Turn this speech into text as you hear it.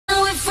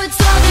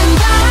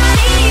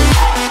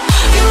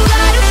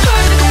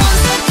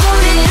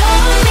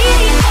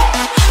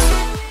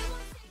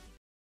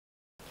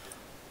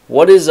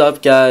What is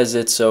up, guys?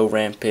 It's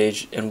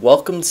oRampaage, and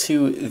welcome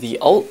to the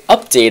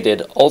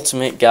updated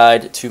ultimate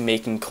guide to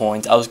making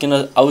coins. I was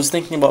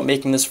thinking about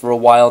making this for a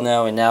while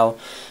now, and now,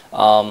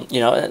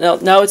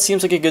 now it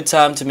seems like a good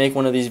time to make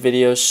one of these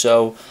videos.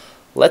 So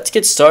let's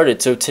get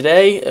started. So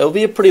today it'll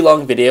be a pretty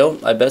long video,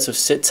 I bet. So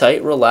sit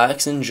tight,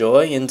 relax,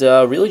 enjoy, and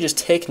really just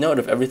take note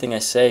of everything I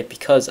say,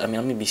 because I'm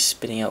gonna be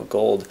spitting out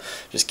gold.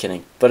 Just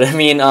kidding. But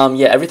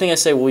yeah, everything I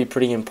say will be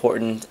pretty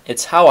important.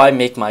 It's how I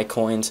make my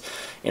coins.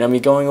 And I'll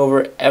be going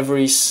over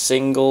every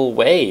single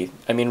way.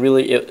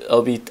 Really,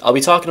 I'll be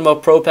talking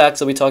about pro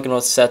packs, I'll be talking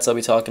about sets, I'll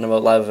be talking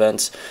about live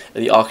events,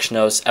 the auction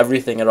house,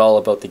 everything at all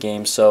about the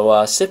game.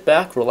 So sit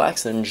back,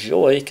 relax, and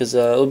enjoy, because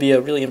it'll be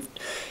a really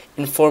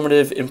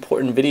informative,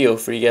 important video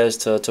for you guys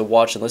to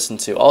watch and listen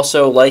to.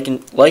 Also,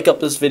 like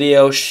up this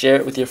video, share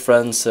it with your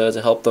friends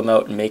to help them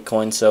out and make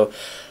coins. So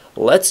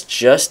let's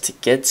just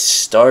get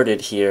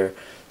started here.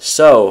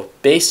 So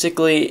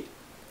basically,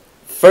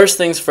 first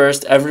things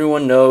first,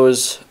 everyone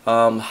knows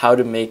how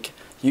to make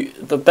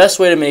the best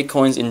way to make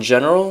coins in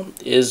general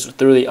is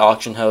through the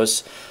auction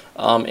house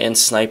and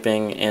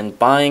sniping and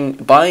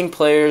buying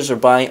players or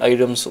buying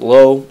items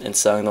low and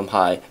selling them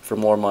high for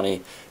more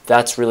money.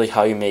 That's really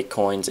how you make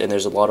coins, and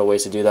there's a lot of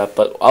ways to do that,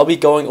 but I'll be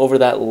going over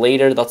that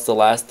later. That's the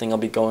last thing I'll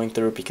be going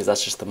through, because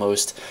that's just the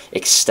most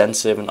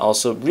extensive and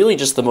also really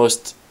just the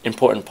most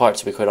important part,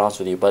 to be quite honest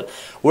with you. But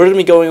we're going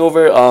to be going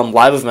over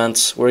live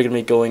events, we're going to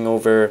be going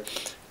over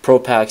pro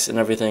packs and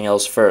everything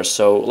else first.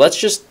 So let's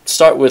just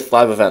start with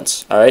live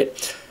events.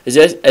 Alright,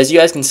 as you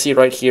guys can see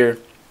right here,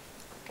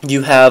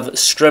 you have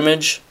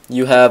scrimmage,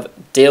 you have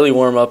daily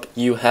warm-up,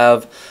 you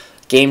have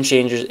game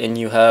changers, and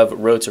you have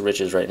road to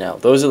riches right now.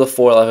 Those are the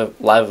four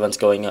live events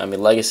going on.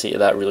 Legacy,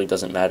 that really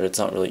doesn't matter, it's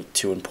not really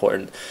too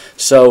important.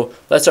 So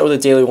let's start with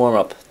the daily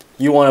warm-up.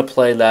 You want to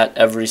play that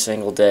every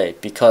single day,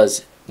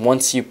 because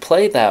once you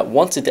play that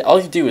once a day,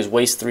 all you do is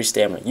waste 3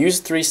 stamina. Use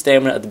 3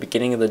 stamina at the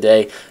beginning of the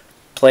day,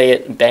 play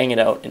it, bang it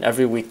out, and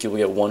every week you'll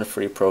get 1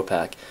 free pro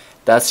pack.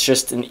 That's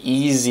just an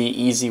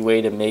easy way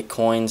to make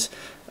coins.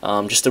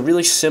 Just a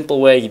really simple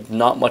way,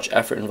 not much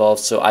effort involved.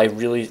 So I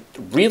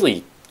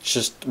really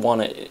just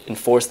want to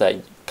enforce that.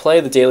 Play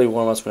the daily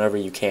warm-ups whenever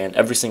you can,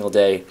 every single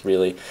day,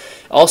 really.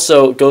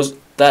 Also,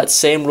 that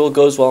same rule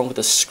goes along with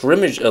the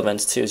scrimmage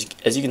events too.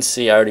 As you can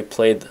see, I already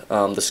played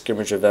the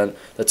scrimmage event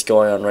that's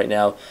going on right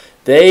now.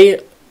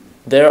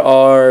 There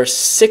are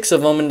 6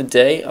 of them in a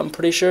day, I'm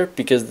pretty sure,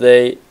 because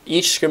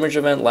each scrimmage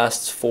event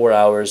lasts 4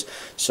 hours.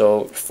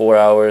 So 4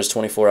 hours,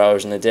 24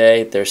 hours in a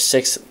day. There's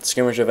 6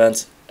 scrimmage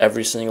events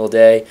every single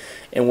day.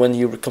 And when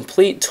you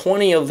complete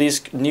 20 of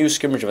these new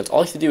scrimmage events,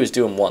 all you have to do is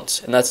do them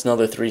once. And that's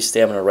another 3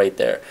 stamina right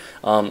there.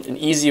 An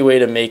easy way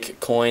to make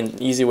coin,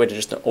 an easy way to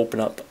just open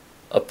up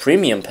a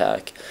premium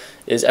pack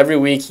is every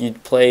week you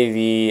play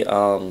the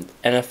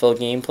NFL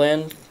game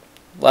plan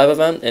live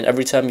event, and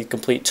every time you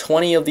complete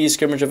 20 of these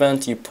scrimmage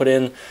events, you put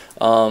in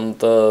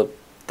the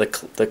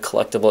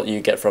collectible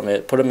you get from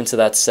it, put them into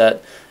that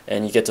set,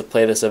 and you get to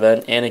play this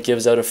event, and it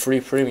gives out a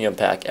free premium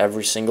pack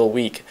every single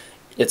week.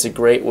 It's a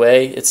great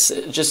way. It's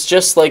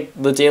just like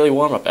the daily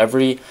warm-up.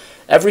 Every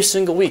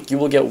single week you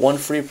will get 1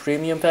 free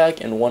premium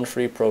pack and 1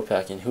 free pro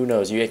pack, and who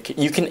knows, you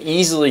can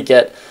easily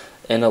get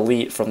an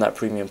elite from that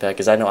premium pack,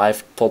 because I know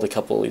I've pulled a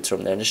couple elites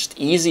from there, and it's just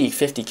easy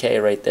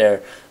 50k right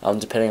there,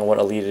 depending on what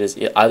elite it is.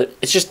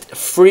 It's just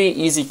free,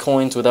 easy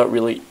coins without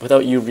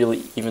you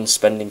really even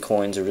spending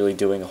coins or really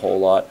doing a whole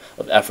lot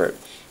of effort.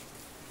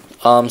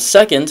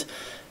 Second,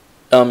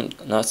 no,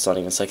 it's not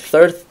even second.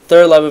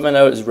 Third live event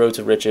out is Road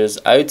to Riches.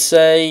 I would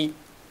say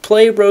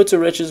play Road to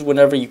Riches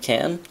whenever you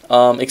can,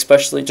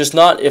 especially just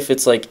not if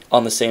it's like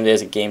on the same day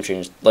as a game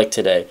change, like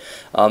today.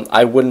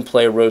 I wouldn't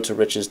play Road to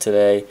Riches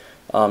today.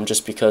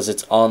 Just because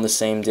it's on the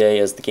same day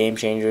as the game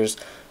changers.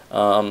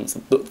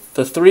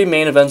 The 3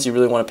 main events you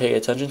really want to pay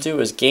attention to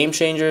is game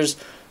changers,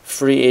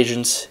 free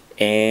agents,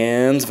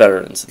 and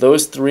veterans.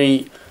 Those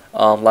 3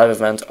 live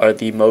events are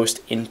the most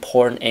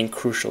important and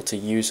crucial to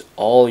use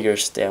all your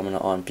stamina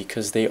on,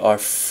 because they are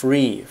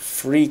free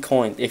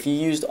coins. If you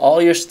used all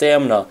your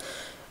stamina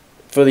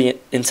for the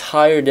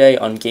entire day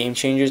on game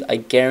changers, I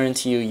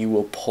guarantee you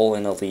will pull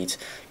an elite,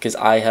 because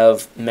I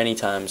have many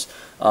times.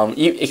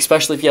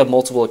 Especially if you have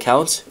multiple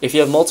accounts. If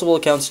you have multiple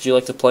accounts that you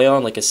like to play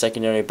on, like a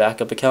secondary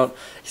backup account,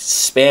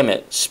 spam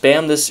it.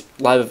 Spam this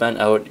live event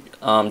out.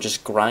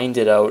 Just grind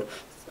it out.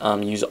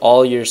 Use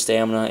all your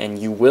stamina, and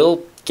you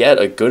will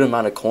get a good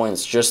amount of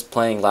coins just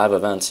playing live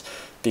events.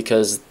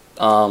 Because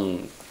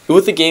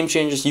with the game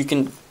changers, you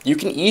can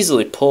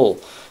easily pull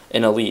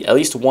an elite, at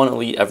least 1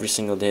 elite every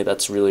single day.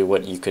 That's really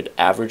what you could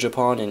average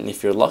upon, and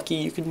if you're lucky,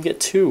 you can get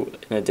 2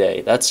 in a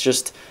day. That's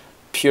just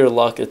pure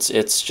luck.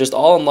 It's just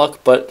all in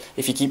luck, but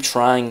if you keep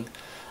trying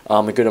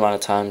a good amount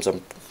of times,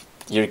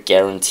 you're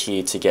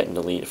guaranteed to get an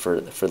elite for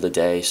the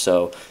day.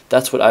 So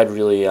that's what I'd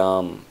really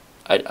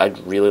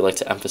like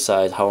to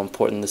emphasize, how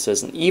important this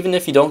is. And even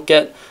if you don't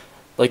get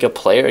like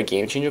a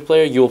game changer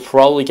player, you'll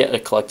probably get a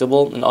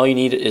collectible, and all you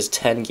need is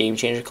 10 game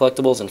changer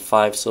collectibles and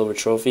 5 silver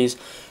trophies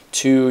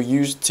to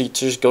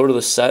just go to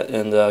the set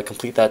and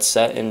complete that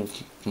set, and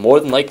more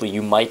than likely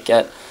you might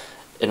get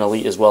an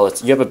elite as well.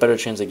 You have a better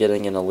chance of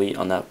getting an elite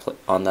on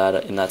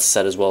that in that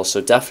set as well.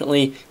 So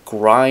definitely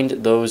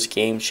grind those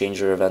game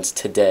changer events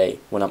today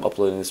when I'm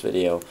uploading this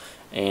video,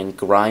 and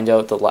grind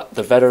out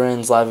the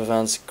veterans live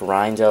events,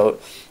 grind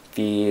out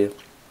the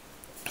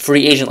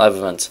free agent live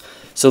events.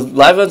 So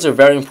live events are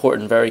very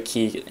important, very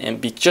key,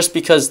 and just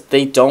because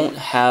they don't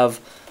have,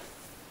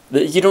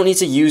 you don't need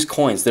to use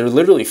coins. They're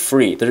literally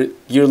free.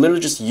 You're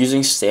literally just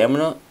using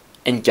stamina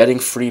and getting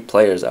free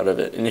players out of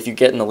it. And if you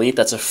get an elite,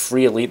 that's a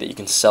free elite that you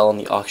can sell in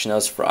the auction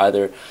house for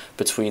either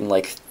between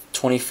like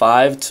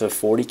 25 to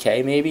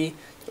 40k maybe,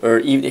 or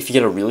even if you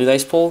get a really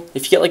nice pull.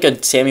 If you get like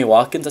a Sammy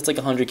Watkins, that's like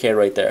 100k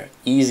right there,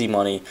 easy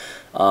money.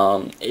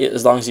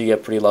 As long as you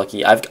get pretty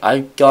lucky.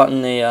 I've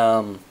gotten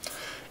an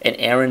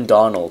Aaron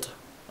Donald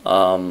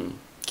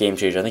game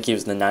changer. I think he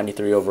was the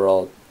 93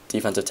 overall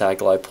defensive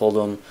tackle. I pulled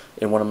him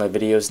in one of my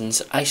videos, and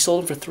I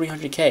sold him for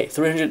 300k.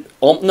 300.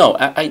 Oh no,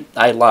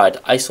 I lied.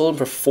 I sold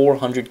him for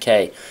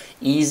 400k.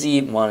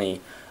 Easy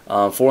money.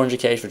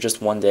 400k for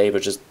just one day,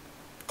 but just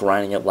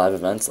grinding up live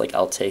events. Like,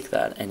 I'll take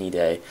that any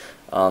day.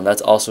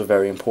 That's also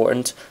very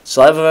important.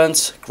 So live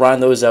events,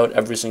 grind those out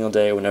every single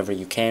day whenever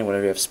you can,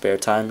 whenever you have spare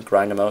time.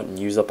 Grind them out and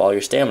use up all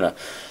your stamina.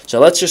 So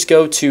let's just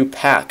go to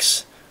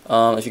packs.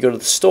 If you go to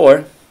the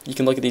store, you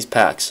can look at these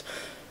packs.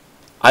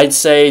 I'd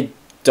say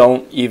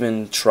don't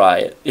even try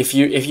it. If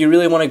you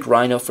really want to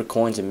grind out for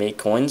coins and make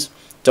coins,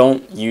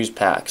 don't use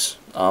packs.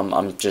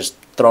 I'm just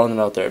throwing them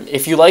out there.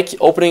 If you like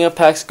opening up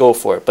packs, go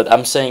for it. But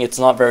I'm saying it's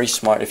not very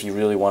smart if you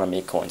really want to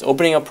make coins.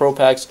 Opening up pro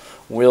packs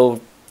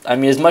will, I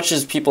mean, as much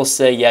as people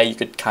say, yeah, you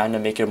could kind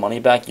of make your money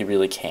back, you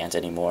really can't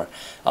anymore.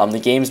 The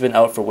game's been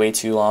out for way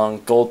too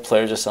long. Gold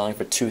players are selling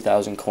for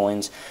 2,000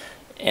 coins,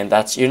 and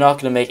you're not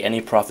going to make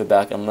any profit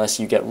back unless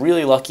you get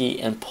really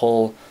lucky and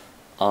pull,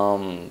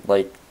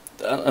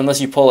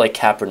 unless you pull like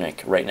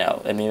Kaepernick right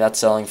now. I mean, that's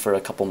selling for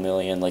a couple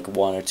million, like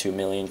 1 or 2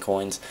 million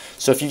coins.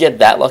 So if you get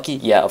that lucky,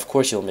 yeah, of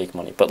course you'll make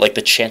money. But like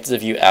the chances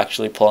of you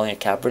actually pulling a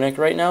Kaepernick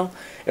right now,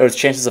 or the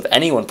chances of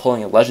anyone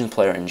pulling a legend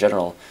player in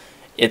general,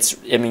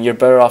 I mean, you're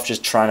better off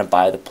just trying to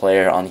buy the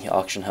player on the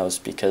auction house,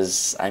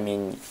 because, I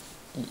mean,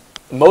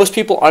 most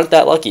people aren't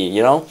that lucky,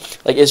 you know?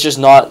 Like, it's just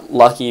not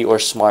lucky or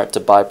smart to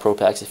buy pro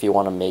packs if you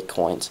want to make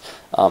coins.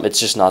 It's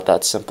just not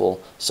that simple.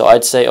 So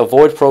I'd say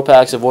avoid pro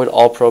packs, avoid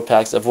all pro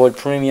packs, avoid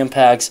premium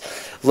packs.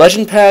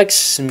 Legend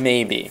packs,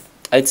 maybe.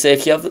 I'd say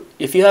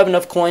if you have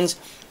enough coins,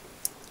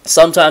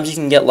 sometimes you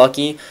can get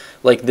lucky.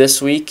 Like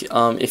this week,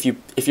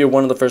 if you're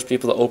one of the first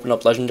people to open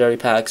up legendary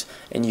packs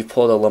and you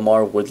pulled a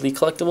Lamar Woodley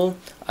collectible,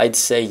 I'd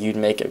say you'd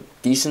make a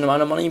decent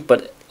amount of money.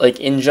 But like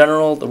in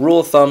general, the rule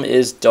of thumb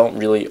is don't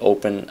really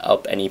open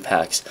up any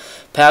packs.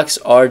 Packs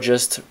are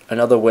just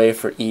another way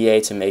for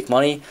EA to make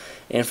money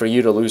and for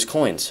you to lose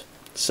coins.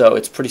 So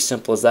it's pretty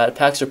simple as that.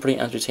 Packs are pretty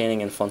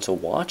entertaining and fun to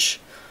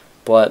watch,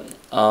 but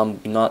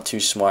not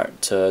too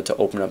smart to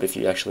open up if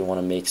you actually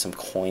want to make some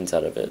coins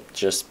out of it.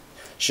 Just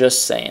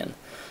saying.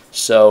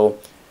 So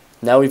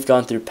now we've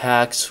gone through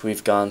packs,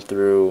 we've gone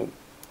through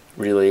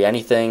really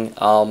anything.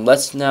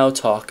 Let's now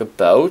talk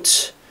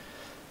about,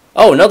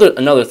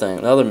 another thing,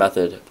 another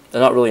method.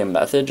 Not really a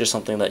method, just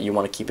something that you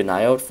want to keep an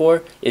eye out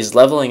for, is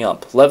leveling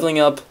up. Leveling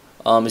up,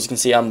 as you can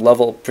see, I'm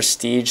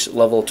prestige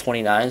level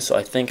 29, so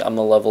I think I'm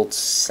a level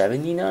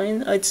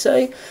 79, I'd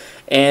say.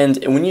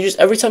 And when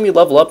every time you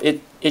level up,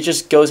 it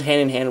just goes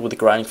hand in hand with the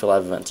grinding for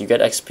live events. You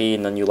get XP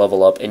and then you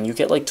level up and you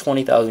get like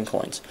 20,000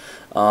 coins.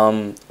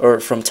 Or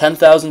from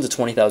 10,000 to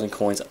 20,000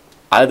 coins.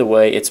 Either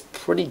way, it's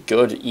pretty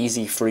good,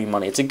 easy, free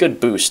money. It's a good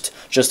boost,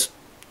 just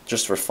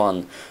for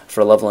fun,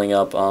 for leveling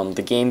up.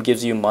 The game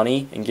gives you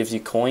money and gives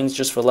you coins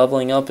just for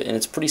leveling up, and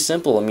it's pretty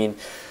simple. I mean,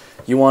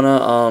 you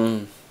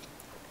wanna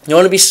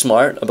be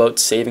smart about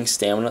saving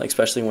stamina,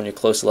 especially when you're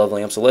close to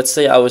leveling up. So let's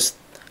say I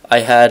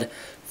had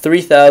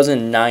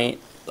 3,009.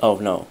 Oh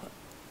no,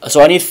 so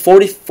I need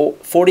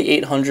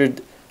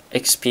 4,800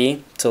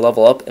 XP to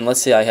level up, and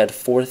let's say I had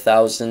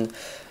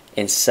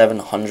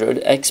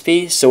 4,700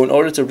 XP. So in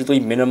order to really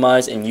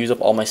minimize and use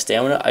up all my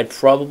stamina, I'd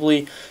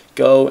probably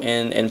go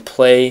and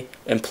play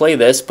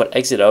this, but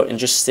exit out and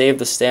just save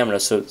the stamina,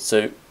 so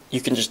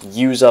you can just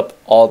use up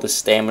all the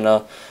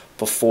stamina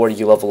before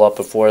you level up,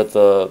 before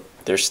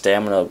their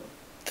stamina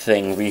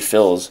thing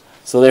refills.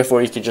 So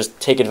therefore you could just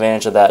take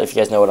advantage of that, if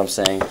you guys know what I'm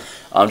saying.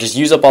 Just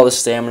use up all the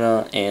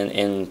stamina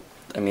and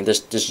I mean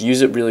just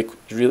use it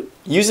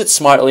use it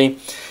smartly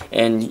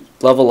and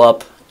level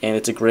up, and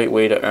it's a great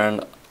way to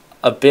earn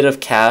a bit of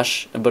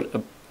cash, but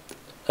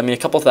I mean a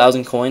couple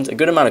thousand coins, a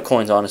good amount of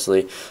coins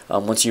honestly.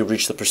 Once you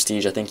reach the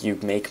prestige, I think you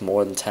make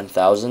more than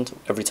 10,000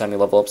 every time you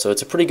level up, so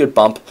it's a pretty good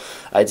bump,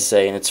 I'd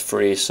say, and it's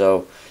free,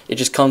 so it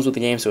just comes with the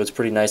game, so it's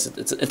pretty nice.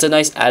 It's a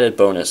nice added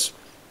bonus.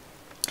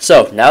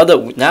 So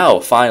now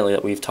finally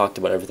that we've talked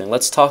about everything,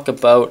 let's talk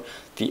about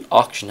the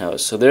auction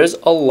house. So there's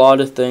a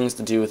lot of things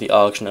to do with the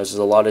auction house. There's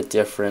a lot of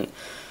different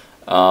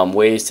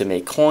ways to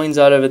make coins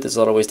out of it. There's a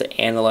lot of ways to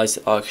analyze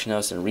the auction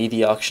house and read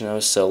the auction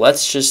house. So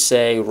let's just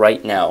say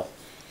right now,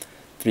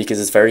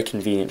 because it's very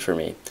convenient for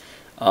me,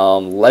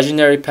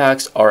 legendary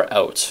packs are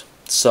out.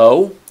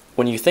 So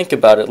when you think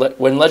about it,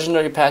 when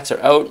legendary packs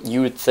are out,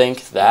 you would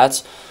think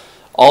that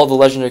all the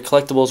legendary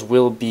collectibles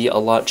will be a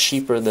lot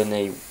cheaper than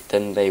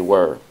they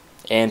were.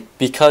 And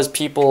because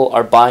people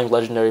are buying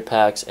legendary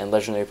packs and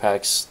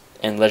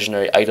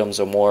legendary items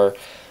are more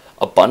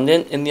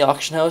abundant in the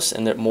auction house,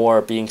 and they're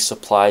more being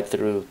supplied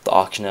through the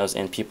auction house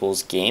and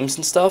people's games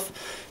and stuff,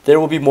 there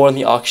will be more in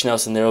the auction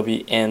house,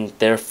 and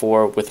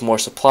therefore with more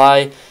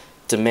supply,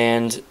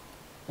 demand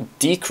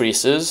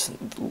decreases,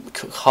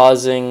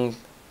 causing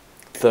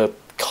the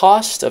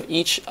cost of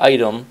each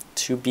item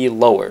to be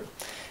lower.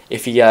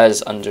 If you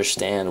guys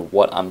understand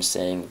what I'm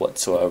saying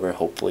whatsoever,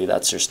 hopefully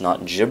that's just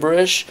not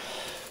gibberish.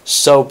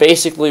 So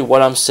basically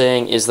what I'm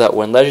saying is that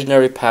when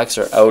legendary packs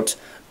are out,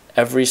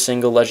 every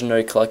single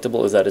legendary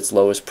collectible is at its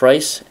lowest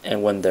price,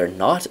 and when they're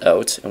not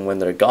out and when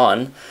they're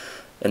gone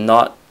and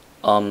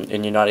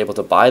you're not able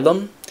to buy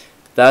them,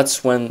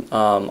 that's when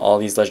all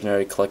these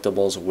legendary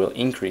collectibles will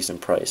increase in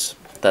price.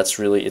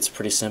 It's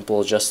pretty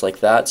simple, just like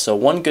that. So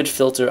one good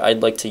filter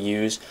I'd like to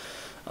use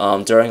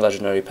during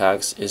legendary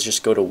packs is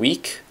just go to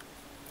week,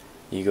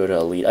 you go to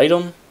elite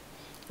item,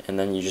 and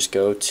then you just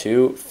go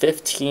to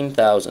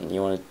 15,000.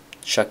 You want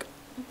to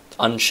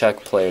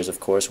uncheck players, of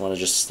course. You want to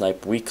just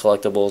snipe weak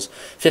collectibles,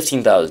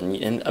 15,000,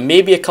 and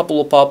maybe a couple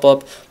will pop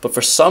up, but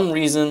for some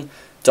reason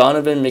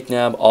Donovan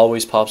McNabb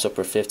always pops up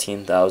for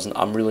 15,000.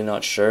 I'm really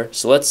not sure.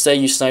 So let's say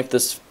you snipe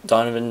this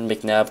Donovan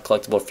McNabb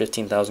collectible for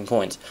 15,000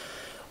 coins.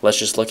 Let's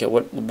just look at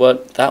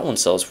what that one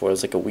sells for.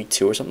 It's like a week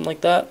 2 or something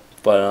like that,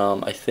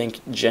 but I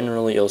think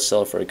generally it'll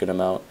sell for a good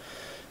amount.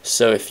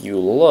 So if you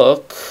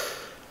look,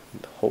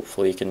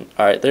 hopefully you can,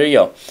 alright, there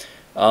you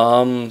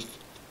go.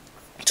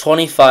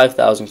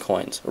 25,000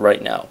 coins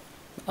right now.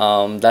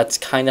 That's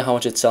kind of how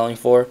much it's selling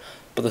for.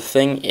 But the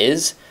thing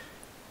is,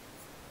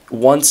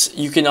 once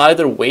you can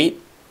either wait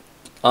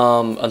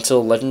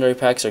until legendary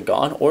packs are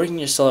gone, or you can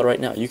just sell it right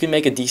now. You can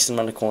make a decent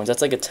amount of coins.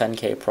 That's like a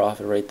 10k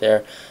profit right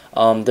there.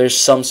 There's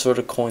some sort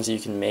of coins that you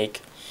can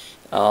make.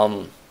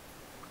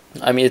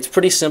 I mean, it's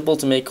pretty simple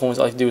to make coins.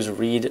 All you have to do is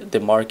read the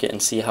market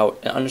and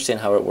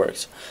understand how it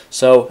works.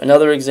 So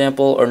another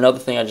example, or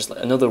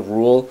another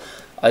rule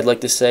I'd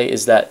like to say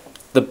is that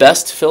the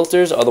best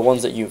filters are the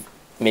ones that you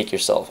make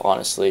yourself,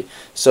 honestly.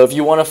 So if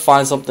you want to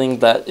find something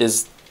that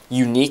is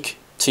unique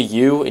to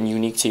you and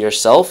unique to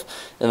yourself,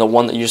 and the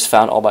one that you just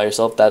found all by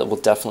yourself, that will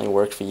definitely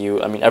work for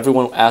you. I mean,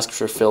 everyone asks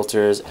for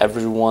filters.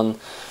 Everyone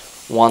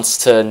wants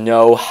to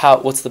know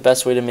what's the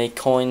best way to make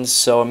coins.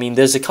 So I mean,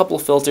 there's a couple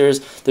of filters.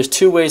 There's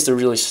 2 ways to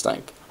really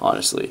snipe,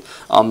 honestly.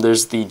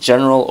 There's the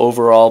general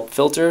overall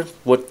filter.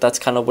 That's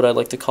kind of what I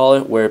like to call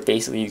it, where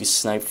basically you can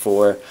snipe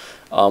for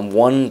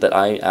one that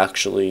I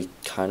actually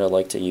kind of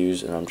like to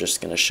use, and I'm just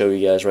going to show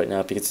you guys right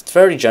now because it's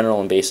very general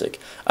and basic.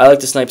 I like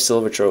to snipe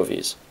silver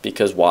trophies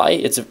because why?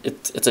 It's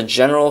a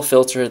general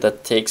filter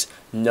that takes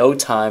no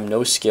time,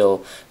 no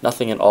skill,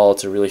 nothing at all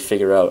to really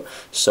figure out.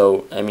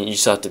 So I mean, you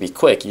just have to be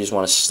quick. You just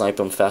want to snipe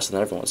them faster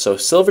than everyone. So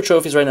silver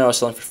trophies right now are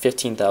selling for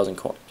 15,000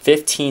 coins,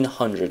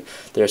 1,500.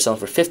 They're selling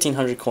for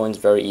 1,500 coins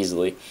very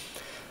easily.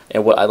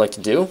 And what I like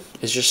to do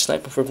is just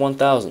snipe them for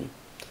 1,000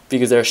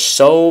 because there are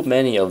so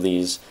many of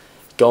these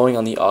going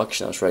on the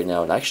auction house right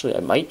now, and actually I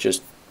might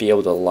just be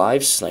able to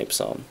live snipe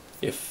some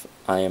if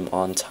I am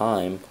on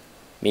time.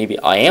 Maybe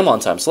I am on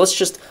time, so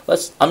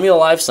I'm gonna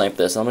live snipe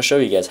this, and I'm gonna show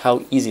you guys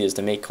how easy it is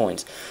to make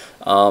coins.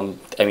 I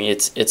mean,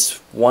 it's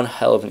one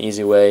hell of an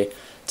easy way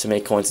to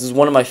make coins. This is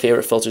one of my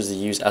favorite filters to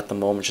use at the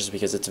moment, just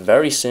because it's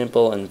very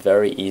simple and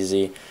very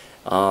easy,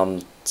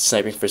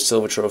 sniping for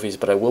silver trophies.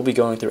 But I will be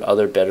going through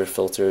other better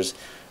filters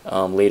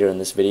later in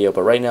this video.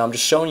 But right now I'm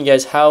just showing you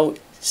guys how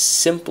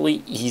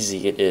simply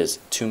easy it is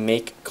to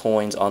make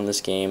coins on this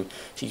game.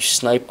 So you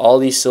snipe all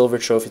these silver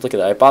trophies. Look at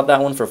that. I bought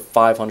that one for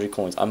 500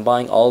 coins. I'm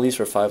buying all these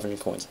for 500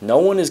 coins. No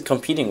one is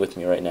competing with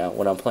me right now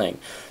when I'm playing,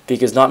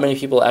 because not many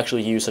people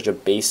actually use such a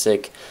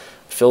basic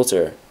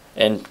filter.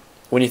 And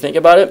when you think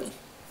about it,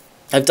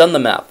 I've done the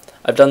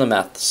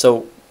math.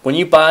 So when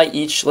you buy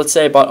each, let's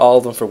say I bought all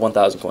of them for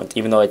 1,000 coins,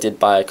 even though I did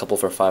buy a couple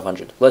for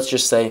 500. Let's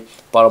just say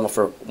bought them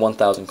for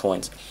 1,000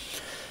 coins.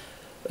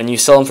 And you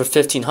sell them for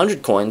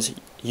 1,500 coins,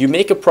 you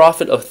make a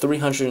profit of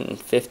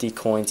 350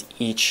 coins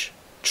each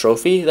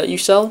trophy that you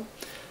sell.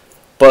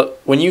 But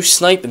when you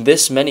snipe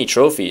this many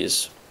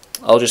trophies,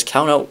 I'll just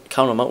count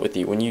them out with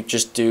you. When you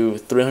just do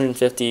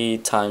 350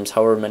 times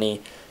however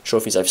many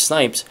trophies I've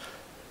sniped,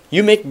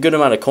 you make a good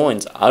amount of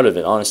coins out of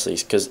it, honestly.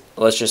 Because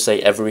let's just say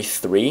every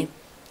 3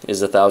 is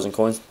 1,000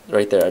 coins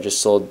right there. I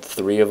just sold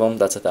 3 of them.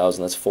 That's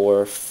 1,000. That's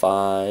 4,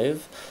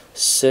 5,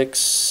 6,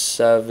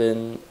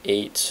 7,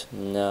 8,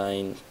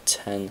 9,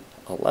 10,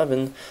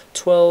 11,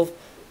 12,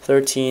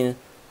 13,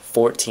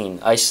 14.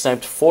 I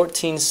sniped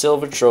 14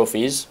 silver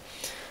trophies,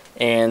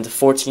 and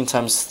 14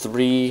 times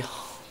 3,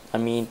 I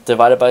mean,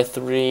 divided by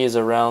 3 is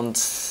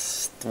around,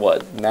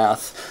 what,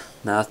 math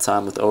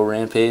time with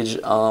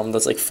oRampaage,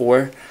 that's like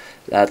 4.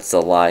 That's a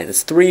lie.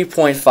 That's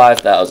 3.5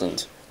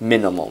 thousand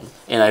minimum,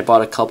 and I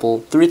bought a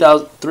couple,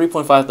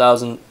 3.5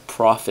 thousand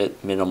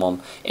profit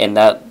minimum, and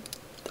that,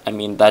 I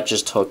mean, that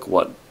just took,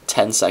 what,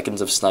 10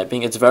 seconds of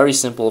sniping. It's very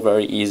simple,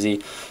 very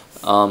easy.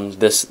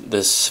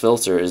 This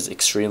filter is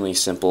extremely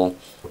simple.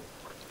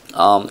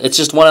 It's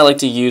just one I like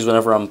to use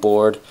whenever I'm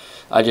bored.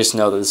 I just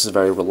know that this is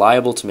very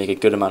reliable to make a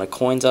good amount of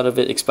coins out of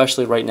it,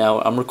 especially right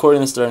now. I'm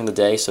recording this during the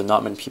day, so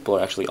not many people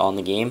are actually on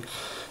the game.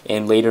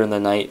 And later in the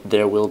night,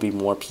 there will be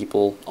more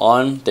people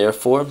on.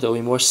 Therefore, there will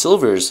be more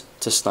silvers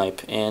to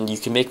snipe, and you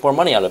can make more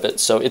money out of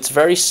it. So it's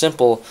very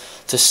simple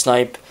to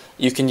snipe.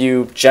 You can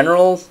do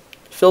general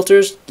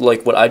filters,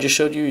 like what I just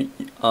showed you.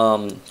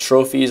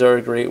 Trophies are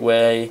a great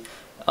way.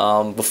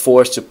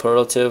 Before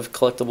superlative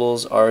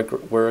collectibles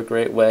were a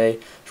great way.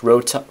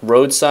 Road to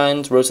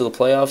the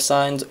playoff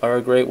signs are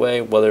a great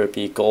way. Whether it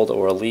be gold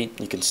or elite,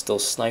 you can still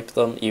snipe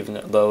them even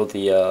though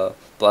the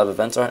live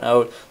events aren't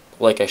out.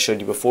 Like I showed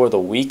you before, the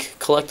week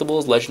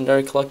collectibles,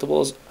 legendary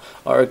collectibles,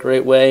 are a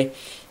great way.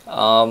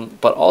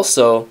 But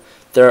also,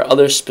 there are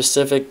other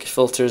specific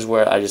filters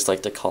where I just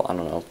like to call, I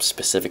don't know,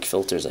 specific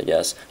filters, I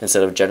guess,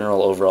 instead of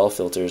general overall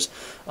filters.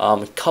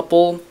 A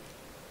couple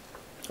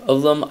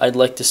of them I'd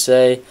like to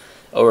say,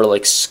 or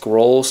like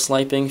scroll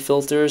sniping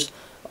filters,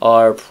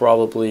 are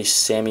probably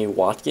Sammy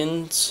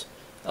Watkins,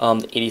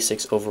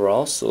 86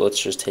 overall. So let's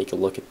just take a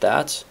look at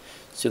that.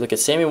 So you look at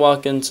Sammy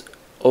Watkins,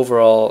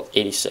 overall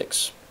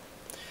 86.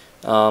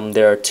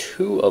 There are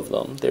two of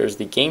them. There's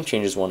the Game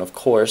Changers one, of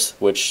course,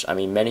 which, I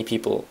mean, many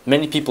people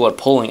are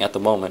pulling at the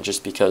moment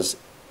just because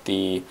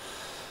the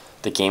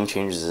Game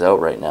Changers is out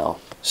right now.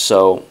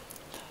 So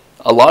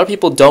a lot of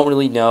people don't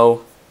really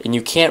know, and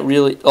you can't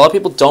really. A lot of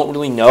people don't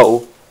really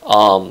know,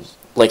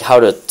 like how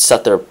to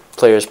set their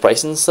players'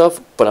 prices and stuff.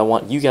 But I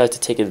want you guys to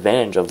take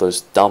advantage of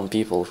those dumb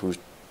people who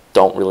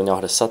don't really know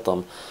how to set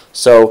them.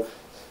 So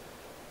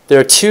there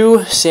are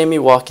two Sammy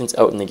Watkins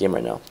out in the game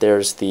right now.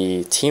 There's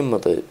the team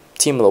of the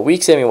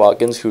week Sammy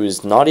Watkins,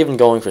 who's not even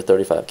going for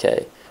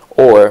 35k,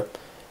 or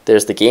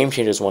there's the Game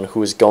Changers one,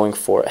 who is going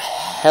for a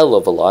hell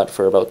of a lot,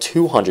 for about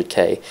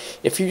 200k.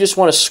 If you just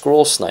want to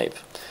scroll snipe,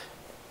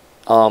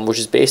 which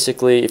is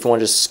basically, if you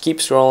want to just keep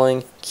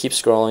scrolling,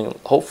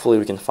 hopefully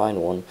we can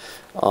find one,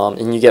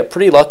 and you get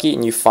pretty lucky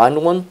and you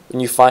find one,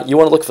 and you want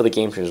to look for the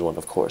Game Changers one,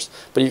 of course.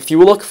 But if you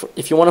want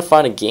to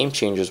find a Game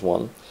Changers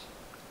one,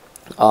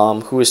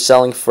 who is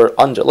selling for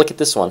under, look at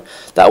this one.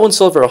 That one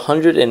sold for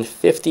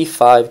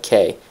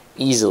 155k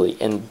easily,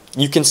 and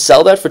you can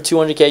sell that for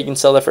 200k, you can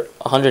sell that for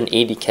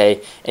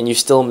 180k, and you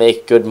still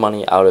make good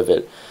money out of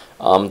it.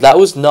 That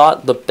was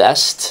not the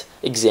best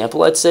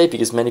example, I'd say,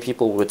 because many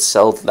people would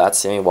sell that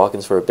Sammy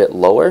Watkins for a bit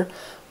lower,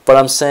 but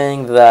I'm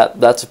saying that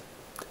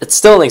it's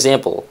still an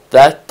example.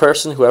 That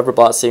person, whoever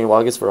bought Sammy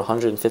Watkins for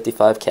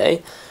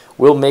 155k,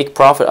 will make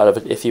profit out of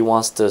it if he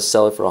wants to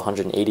sell it for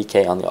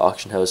 180k on the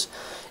auction house.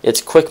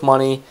 It's quick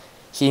money.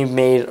 He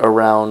made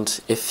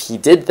around, if he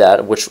did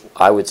that, which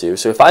I would do.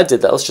 So if I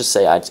did that, let's just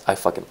say I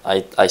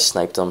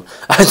sniped him.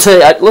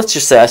 Let's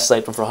just say I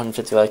sniped him for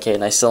 155k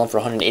and I sell him for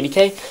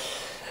 180k.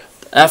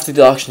 After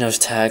the auction house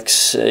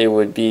tax, it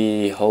would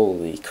be,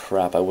 holy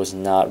crap, I was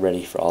not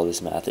ready for all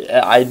this math.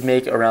 I'd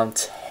make around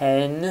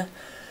 10k.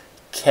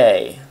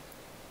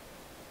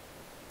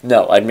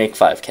 No, I'd make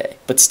 5k.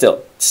 But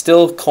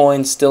still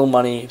coins, still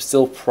money,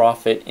 still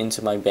profit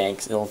into my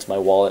bank, still into my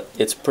wallet.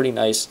 It's pretty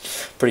nice,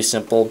 pretty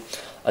simple.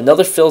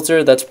 Another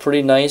filter that's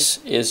pretty nice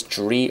is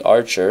Dree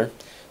Archer.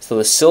 So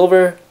the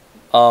silver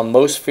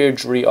most feared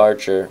Dree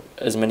Archer,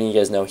 as many of you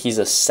guys know, he's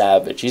a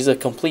savage. He's a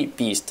complete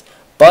beast.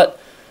 But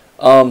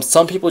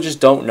some people just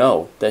don't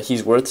know that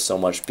he's worth so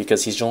much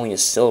because he's only a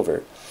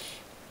silver.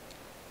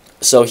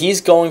 So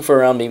he's going for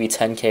around maybe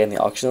 10k in the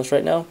auction house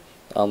right now.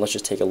 Let's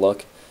just take a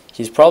look.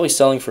 He's probably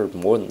selling for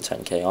more than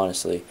 10k,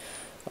 honestly.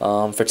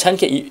 For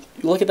 10k, you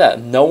look at that.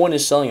 No one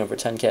is selling him for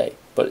 10k.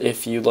 But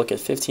if you look at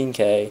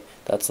 15k,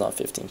 that's not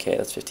 15k,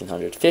 that's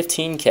 1500.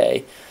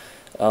 15k,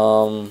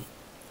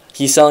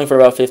 he's selling for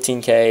about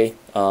 15k,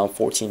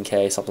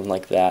 14k, something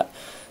like that.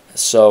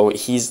 So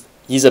he's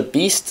a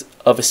beast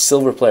of a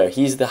silver player.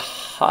 He's the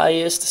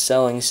highest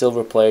selling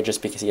silver player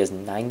just because he has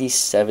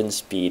 97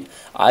 speed.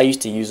 I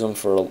used to use him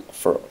for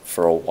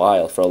a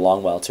while, for a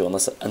long while too,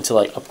 until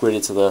I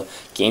upgraded to the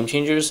Game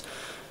Changers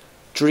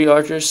Dree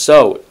Archers.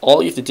 So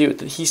all you have to do,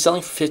 he's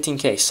selling for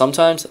 15k.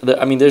 Sometimes,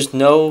 I mean, there's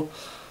no,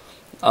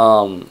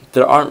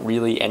 there aren't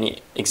really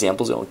any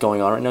examples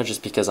going on right now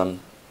just because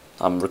I'm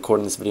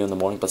recording this video in the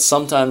morning. But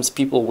sometimes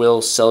people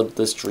will sell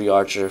this Dree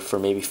Archer for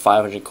maybe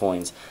 500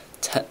 coins.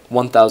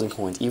 1,000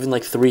 coins, even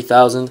like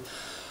 3,000,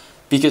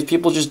 because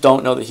people just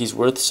don't know that he's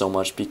worth so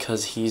much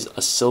because he's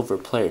a silver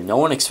player. No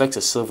one expects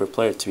a silver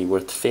player to be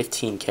worth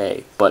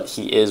 15k, but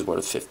he is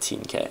worth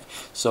 15k.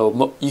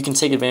 So you can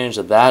take advantage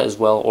of that as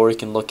well, or you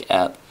can look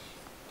at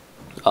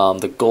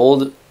the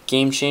gold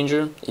Game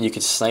Changer, and you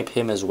can snipe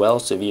him as well.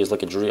 So if you just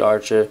look at Dree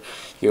Archer,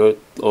 you're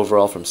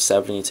overall from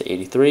 70 to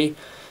 83.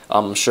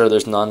 I'm sure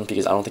there's none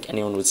because I don't think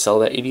anyone would sell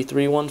that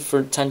 83 one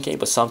for 10k,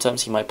 but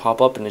sometimes he might pop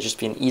up and it'd just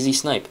be an easy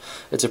snipe.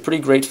 It's a pretty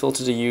great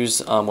filter to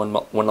use when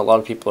a lot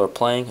of people are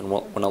playing and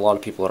when a lot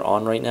of people are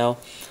on right now.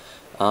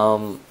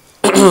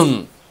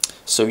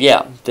 So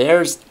yeah,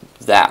 there's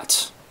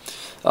that.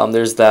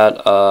 There's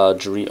that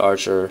Dree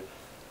Archer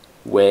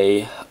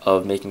way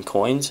of making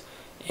coins.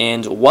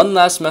 And one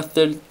last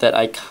method that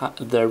I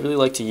really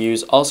like to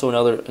use, also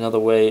another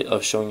way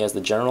of showing you guys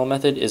the general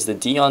method, is the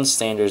Deion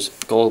Sanders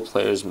gold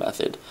players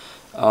method.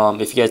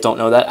 If you guys don't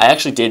know that, I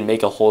actually did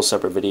make a whole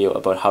separate video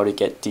about how to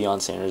get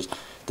Deion Sanders,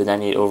 the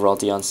 98 overall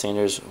Deion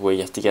Sanders, where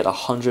you have to get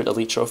 100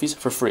 elite trophies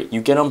for free.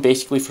 You get them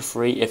basically for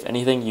free. If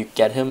anything, you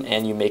get him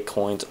and you make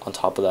coins on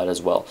top of that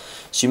as well.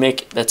 So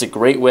that's a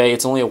great way.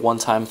 It's only a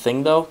one-time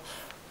thing though,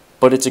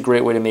 but it's a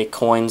great way to make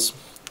coins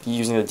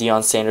using the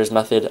Deion Sanders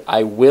method.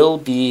 I will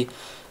be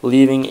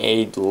leaving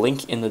a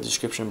link in the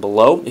description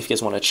below if you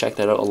guys want to check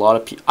that out. A lot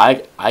of people,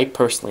 I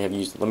personally have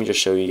used, let me just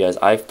show you guys,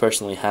 I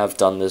personally have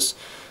done this,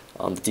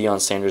 the Deion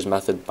Sanders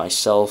method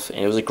myself, and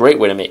it was a great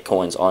way to make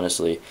coins,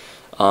 honestly.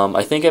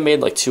 I think I made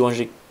like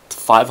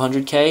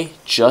 500K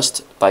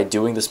just by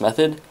doing this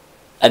method,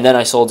 and then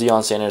I sold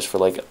Deion Sanders for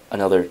like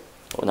another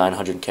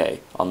 900K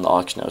on the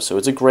auction house. So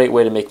it's a great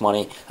way to make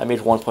money. I made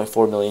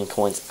 1.4 million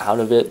coins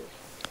out of it.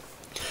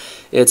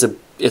 It's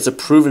a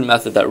proven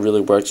method that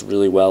really works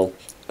really well.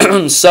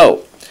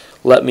 So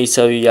let me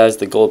tell you guys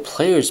the gold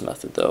players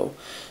method though.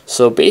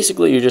 So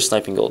basically you're just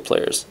sniping gold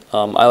players.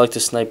 I like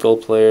to snipe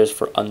gold players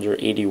for under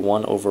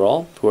 81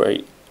 overall, who are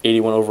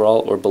 81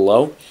 overall or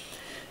below.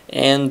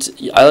 And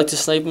I like to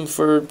snipe them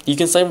for, you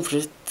can snipe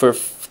them for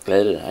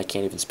I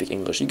can't even speak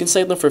English. You can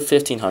snipe them for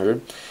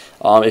 1500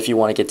 if you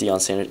want to get Deion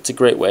Sanders. It's a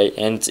great way,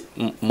 and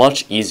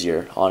much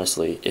easier,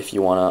 honestly, if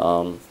you want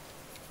to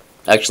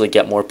actually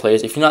get more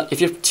players. If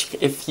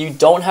you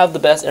don't have the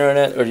best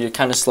internet, or you're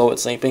kind of slow at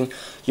sniping,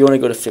 you want to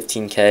go to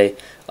 15K.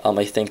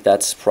 I think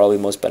that's probably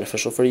most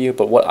beneficial for you.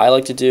 But what I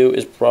like to do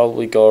is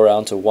probably go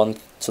around to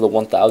the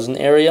 1000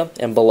 area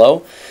and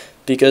below,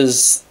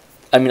 because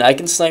I mean I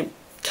can snipe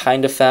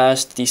kind of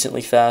fast,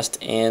 decently fast,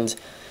 and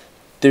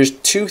there's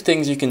two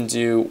things you can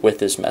do with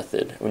this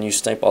method when you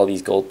snipe all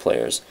these gold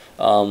players.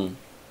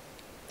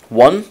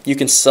 One, you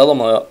can sell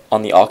them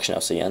on the auction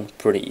house again.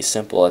 Pretty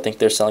simple. I think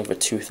they're selling for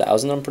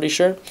 2,000. I'm pretty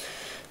sure.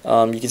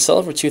 You can sell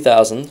it for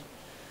 2,000,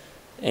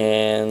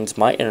 and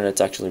my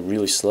internet's actually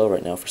really slow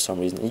right now for some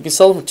reason. You can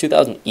sell them for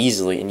 2,000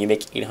 easily, and you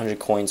make 800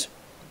 coins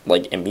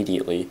like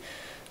immediately.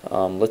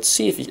 Let's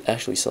see if it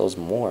actually sells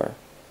more.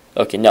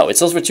 Okay, no, it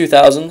sells for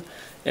 2,000,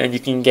 and you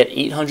can get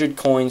 800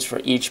 coins for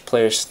each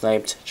player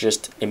sniped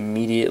just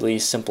immediately.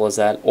 Simple as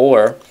that.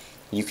 Or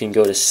you can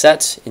go to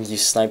sets and you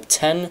snipe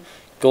 10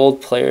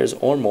 gold players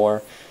or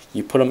more.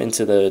 You put them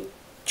into the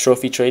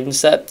trophy trading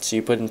set, so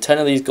you put in 10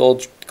 of these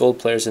gold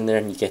players in there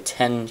and you get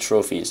 10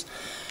 trophies.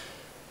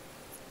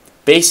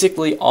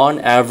 Basically, on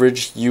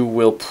average, you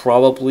will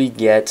probably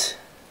get,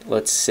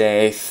 let's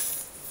say,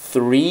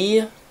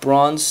 3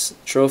 bronze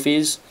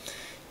trophies.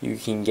 You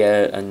can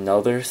get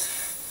another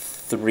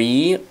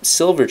 3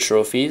 silver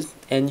trophies,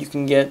 and you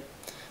can get,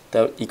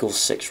 that equals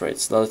 6, right?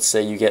 So let's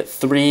say you get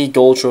 3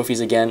 gold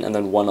trophies again and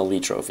then 1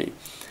 elite trophy.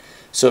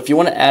 So if you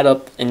want to add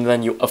up, and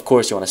then of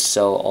course you want to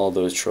sell all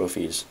those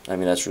trophies. I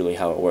mean, that's really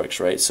how it works,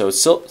 right? So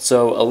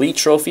elite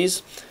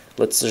trophies,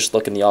 let's just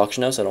look in the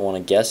auction house. I don't want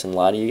to guess and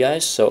lie to you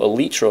guys. So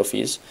elite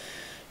trophies,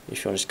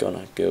 if you're just going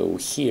to go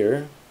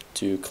here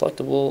to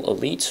collectible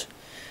elite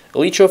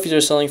trophies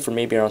are selling for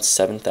maybe around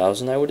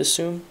 7,000, I would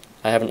assume.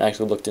 I haven't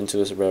actually looked into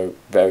this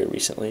very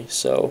recently.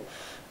 So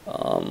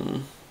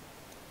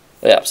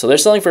yeah, so they're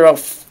selling for around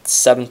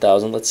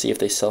 7,000. Let's see if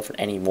they sell for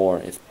any more.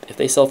 If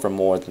they sell for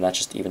more, then that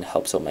just even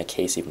helps out my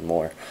case even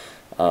more.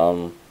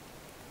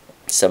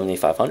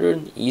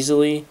 7,500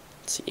 easily.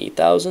 Let's see,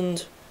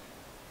 8,000.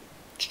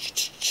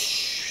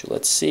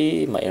 Let's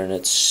see. My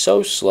internet's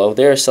so slow.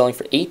 They're selling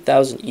for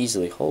 8,000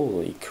 easily.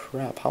 Holy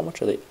crap! How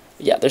much are they?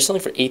 Yeah, they're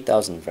selling for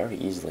 8,000 very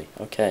easily.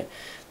 Okay,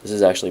 this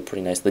is actually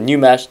pretty nice. The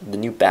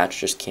new batch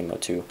just came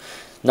out too.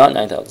 Not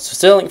 9,000.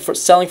 So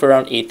selling for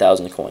around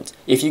 8,000 coins.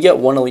 If you get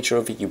 1 elite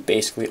trophy, you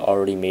basically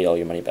already made all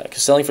your money back.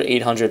 Because selling for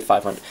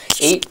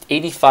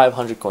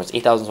 8,500 coins,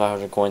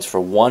 8,500 coins for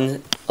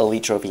 1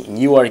 elite trophy, and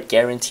you are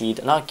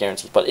guaranteed, not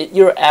guaranteed, but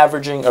you're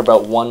averaging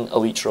about 1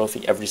 elite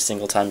trophy every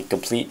single time you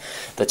complete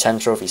the 10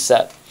 trophy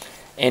set.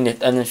 And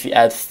if you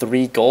add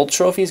 3 gold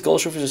trophies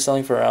are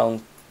selling for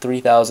around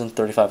 3,000,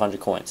 3,500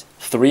 coins.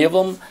 3 of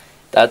them,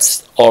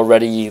 that's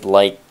already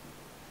like,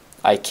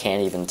 I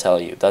can't even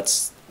tell you.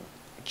 That's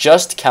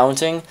just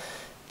counting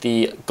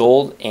the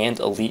gold and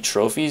elite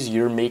trophies,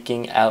 you're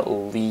making at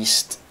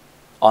least,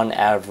 on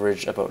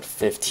average, about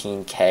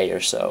 15K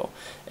or so.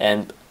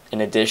 And in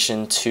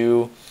addition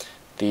to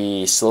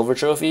the silver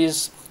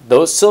trophies,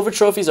 those silver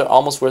trophies are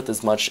almost worth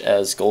as much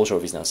as gold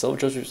trophies now. Silver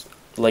trophies,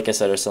 like I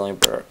said, are selling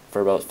for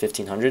about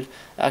 1,500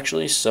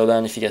 actually. So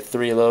then if you get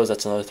 3 of those,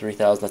 that's another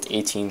 3,000, that's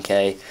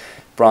 18K.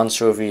 Bronze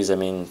trophies, I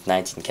mean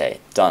 19K.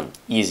 Done.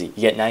 Easy.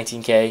 You get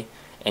 19K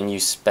and you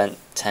spent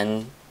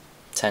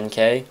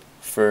 10K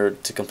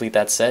to complete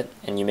that set,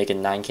 and you make a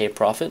 9K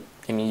profit.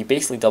 I mean, you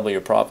basically double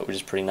your profit, which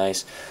is pretty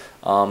nice.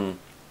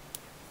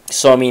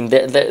 So I mean,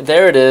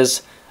 there it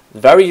is.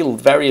 Very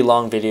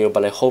long video,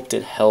 but I hoped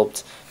it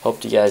helped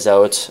you guys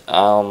out.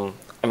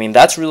 I mean,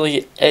 that's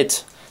really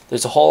it.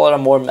 There's a whole lot of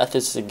more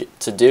methods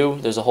to do.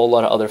 There's a whole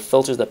lot of other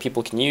filters that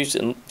people can use,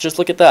 and just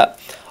look at that.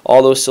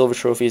 All those silver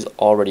trophies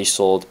already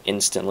sold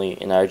instantly,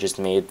 and I just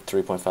made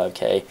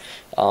 3.5K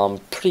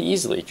pretty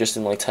easily, just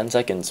in like 10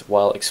 seconds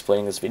while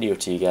explaining this video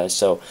to you guys.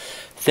 So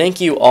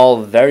thank you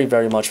all very,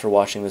 very much for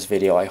watching this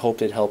video. I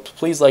hope it helped.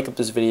 Please like up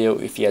this video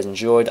if you guys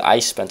enjoyed. I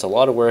spent a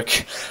lot of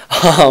work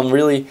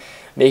really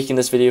making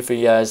this video for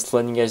you guys,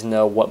 letting you guys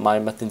know what my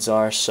methods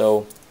are.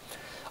 So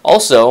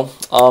also,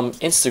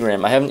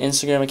 Instagram. I have an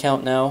Instagram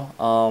account now,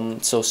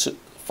 so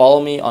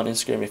follow me on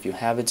Instagram if you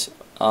haven't.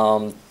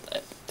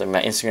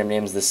 My Instagram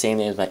name is the same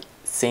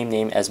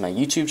name as my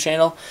YouTube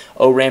channel,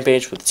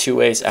 oRampaage with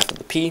 2 A's after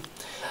the P.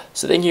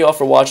 So thank you all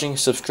for watching.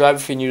 Subscribe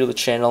if you're new to the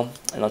channel,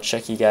 and I'll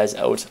check you guys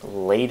out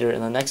later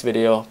in the next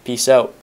video. Peace out.